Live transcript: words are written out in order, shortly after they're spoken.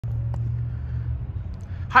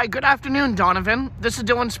Hi, good afternoon, Donovan. This is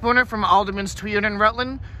Dylan Spooner from Alderman's Toyota in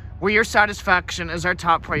Rutland, where your satisfaction is our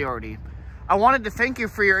top priority. I wanted to thank you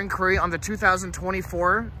for your inquiry on the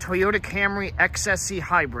 2024 Toyota Camry XSE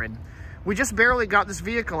Hybrid. We just barely got this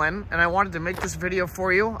vehicle in, and I wanted to make this video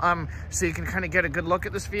for you so you can kind of get a good look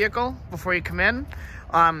at this vehicle before you come in.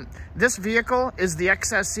 This vehicle is the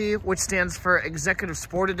XSE, which stands for Executive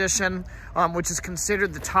Sport Edition, which is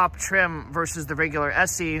considered the top trim versus the regular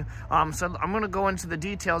SE. So I'm going to go into the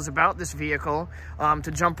details about this vehicle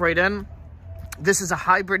to jump right in. This is a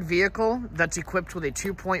hybrid vehicle that's equipped with a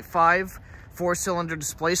 2.5 four-cylinder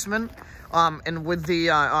displacement, and with the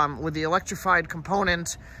electrified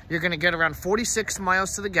component, you're going to get around 46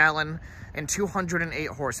 miles to the gallon and 208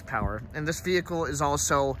 horsepower. And this vehicle is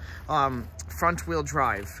also front-wheel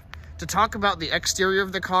drive. To talk about the exterior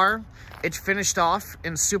of the car, it's finished off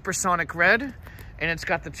in supersonic red, and it's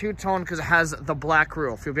got the two-tone because it has the black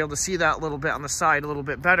roof. You'll be able to see that a little bit on the side a little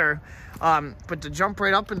bit better. But to jump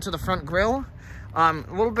right up into the front grille, a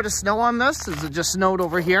little bit of snow on this, as it just snowed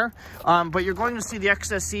over here. But you're going to see the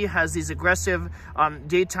XSE has these aggressive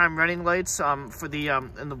daytime running lights for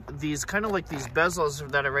these kind of like these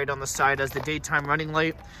bezels that are right on the side as the daytime running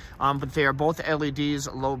light. But they are both LEDs,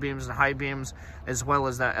 low beams and high beams, as well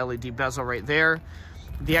as that LED bezel right there.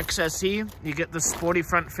 The XSE, you get the sporty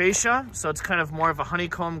front fascia, so it's kind of more of a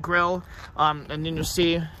honeycomb grille. And then you'll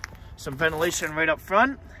see some ventilation right up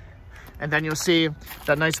front. And then you'll see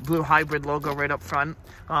that nice blue hybrid logo right up front.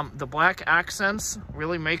 The black accents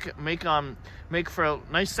really make for a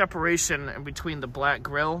nice separation in between the black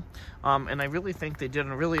grille. And I really think they did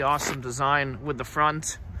a really awesome design with the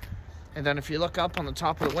front. And then if you look up on the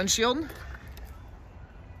top of the windshield,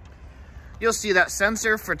 you'll see that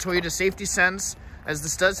sensor for Toyota Safety Sense, as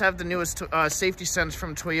this does have the newest safety sense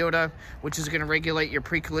from Toyota, which is going to regulate your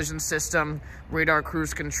pre-collision system, radar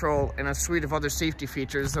cruise control, and a suite of other safety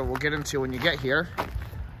features that we'll get into when you get here.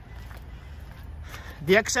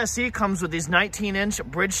 The XSE comes with these 19-inch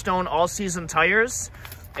Bridgestone all-season tires,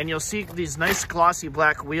 and you'll see these nice glossy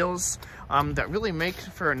black wheels that really make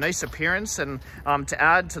for a nice appearance and to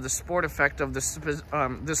add to the sport effect of this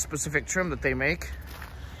specific trim that they make.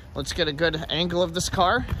 Let's get a good angle of this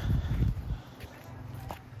car.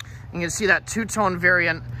 You can see that two-tone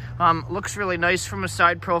variant looks really nice from a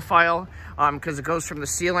side profile because it goes from the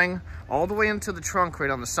ceiling all the way into the trunk right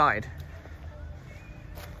on the side.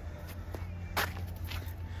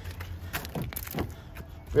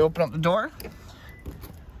 We open up the door.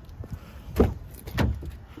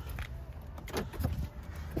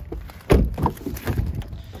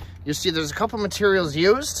 You'll see there's a couple materials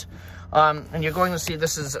used, and you're going to see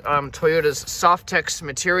this is Toyota's Softex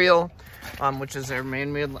material, which is their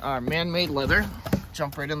man-made leather.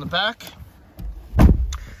 Jump right in the back.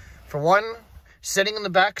 For one, sitting in the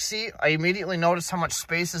back seat, I immediately noticed how much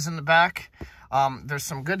space is in the back. There's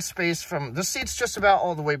some good space from this seat's just about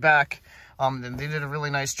all the way back. And they did a really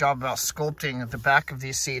nice job about sculpting the back of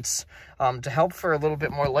these seats to help for a little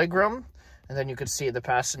bit more legroom. And then you could see the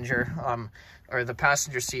passenger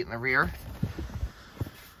seat in the rear.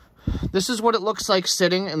 This is what it looks like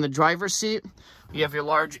sitting in the driver's seat. You have your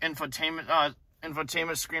large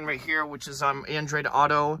infotainment screen right here, which is Android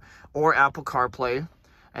Auto or Apple CarPlay,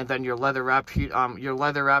 and then your leather wrapped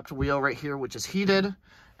wheel right here, which is heated.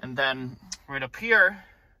 And then right up here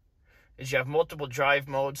is you have multiple drive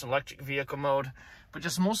modes, electric vehicle mode, but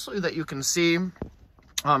just mostly that you can see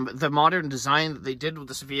the modern design that they did with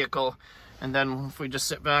this vehicle. And then if we just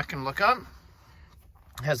sit back and look up,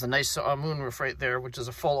 it has a nice moonroof right there, which is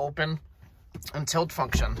a full open and tilt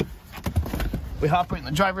function. We hop right in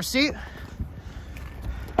the driver's seat.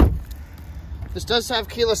 This does have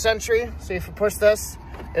keyless entry, so if you push this,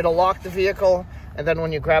 it'll lock the vehicle, and then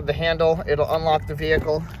when you grab the handle, it'll unlock the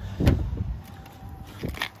vehicle.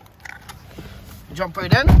 Jump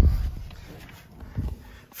right in.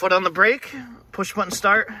 Foot on the brake, push button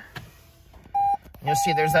start. And you'll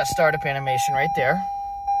see there's that startup animation right there.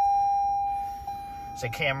 There's a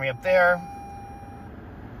Camry up there.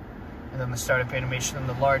 And then the startup animation and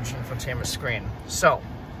the large infotainment screen. So,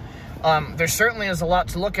 there certainly is a lot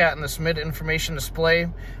to look at in this mid-information display,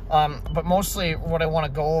 but mostly what I want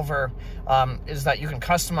to go over is that you can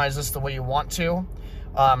customize this the way you want to.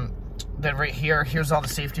 Then right here, here's all the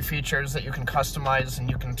safety features that you can customize, and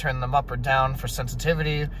you can turn them up or down for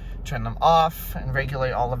sensitivity, turn them off, and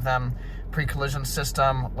regulate all of them. Pre-collision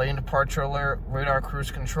system, lane departure alert, radar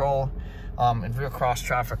cruise control, and rear cross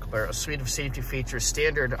traffic alert, a suite of safety features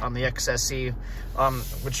standard on the XSE,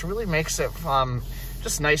 which really makes it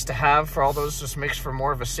just nice to have for all those. Just makes for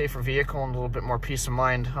more of a safer vehicle and a little bit more peace of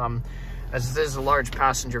mind, as it is a large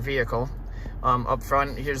passenger vehicle. Up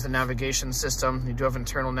front, here's the navigation system. You do have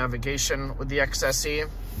internal navigation with the XSE.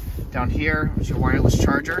 Down here is your wireless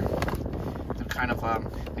charger. And kind of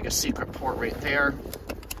like a secret port right there.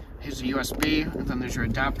 Here's a USB, and then there's your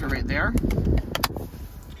adapter right there.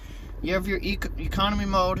 You have your economy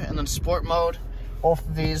mode and then sport mode. Both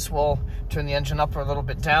of these will turn the engine up or a little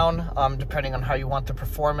bit down, depending on how you want the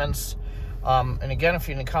performance. And again, if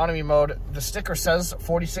you're in economy mode, the sticker says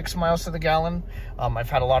 46 miles to the gallon. I've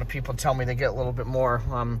had a lot of people tell me they get a little bit more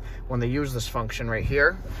when they use this function right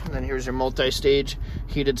here. And then here's your multi-stage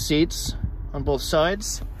heated seats on both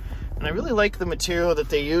sides. And I really like the material that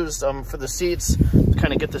they used for the seats to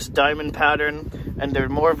kind of get this diamond pattern, and they're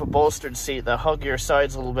more of a bolstered seat that hug your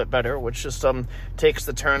sides a little bit better, which just takes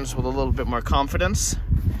the turns with a little bit more confidence.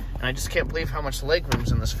 And I just can't believe how much leg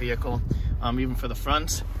room's in this vehicle, even for the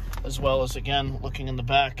front, as well as, again, looking in the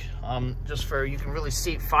back. Just for, you can really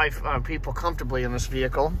seat 5 people comfortably in this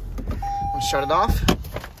vehicle. Let's shut it off.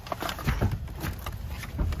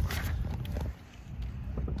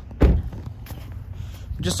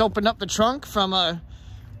 Just opened up the trunk from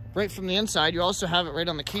right from the inside. You also have it right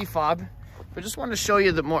on the key fob. But just wanted to show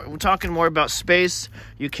you that we're talking more about space.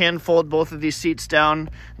 You can fold both of these seats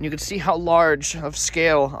down, and you can see how large of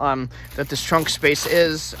scale that this trunk space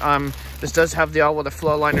is. This does have the all-weather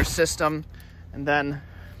flow liner system. And then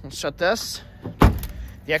let's shut this.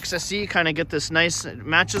 The XSE kind of get this nice, it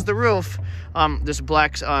matches the roof. This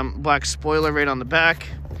black spoiler right on the back.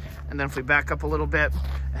 And then if we back up a little bit,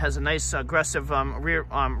 it has a nice aggressive rear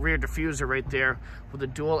diffuser right there with a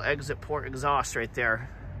dual exit port exhaust right there.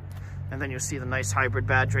 And then you'll see the nice hybrid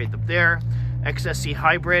badge right up there. XSE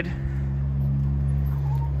hybrid.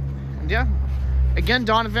 And yeah, again,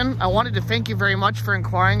 Donovan, I wanted to thank you very much for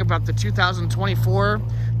inquiring about the 2024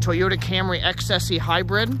 Toyota Camry XSE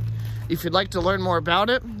hybrid. If you'd like to learn more about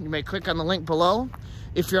it, you may click on the link below.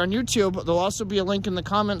 If you're on YouTube, there'll also be a link in the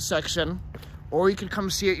comments section, or you could come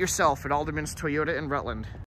see it yourself at Alderman's Toyota in Rutland.